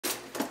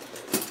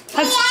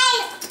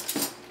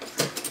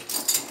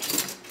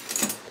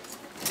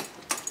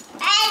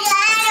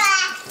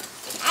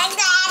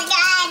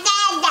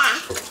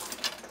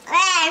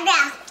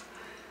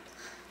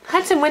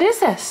Hudson, what is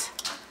this?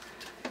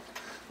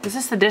 Is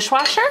this the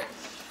dishwasher?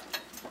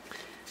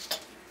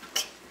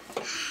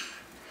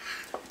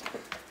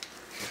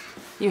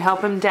 You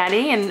help him,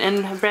 Daddy, and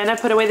Brenna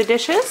put away the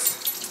dishes?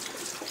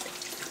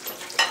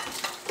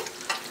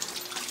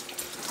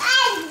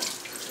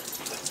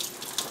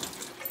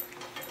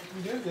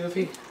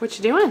 What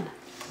you doing?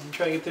 You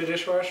trying to get the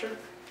dishwasher?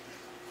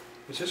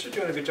 Your sister's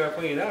doing a good job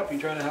cleaning up. You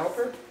trying to help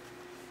her?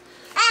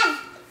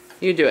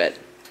 You do it.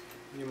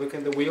 You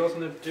looking at the wheels in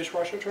the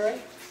dishwasher tray?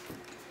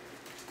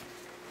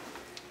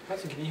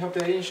 Hudson, can you help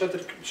Daddy and shut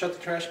the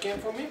trash can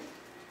for me?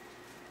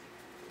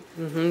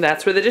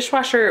 That's where the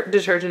dishwasher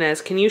detergent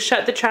is. Can you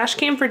shut the trash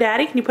can for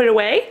Daddy? Can you put it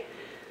away?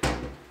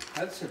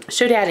 Hudson.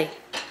 Show Daddy.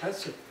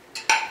 Hudson.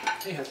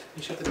 Hey Hudson,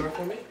 you shut the door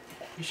for me?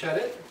 You shut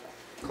it?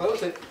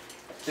 Close it.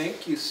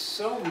 Thank you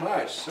so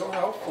much. So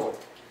helpful.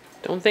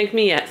 Don't thank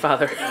me yet,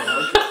 Father.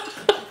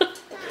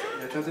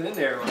 There's nothing in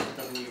there.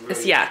 Nothing you really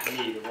It's yuck.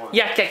 need or want.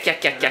 Yuck, yuck,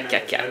 yuck, yuck, yuck,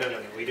 yuck, yuck. No,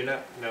 we do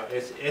not. No,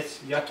 it's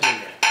yucky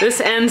in there.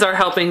 This ends our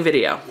helping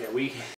video. Yeah, we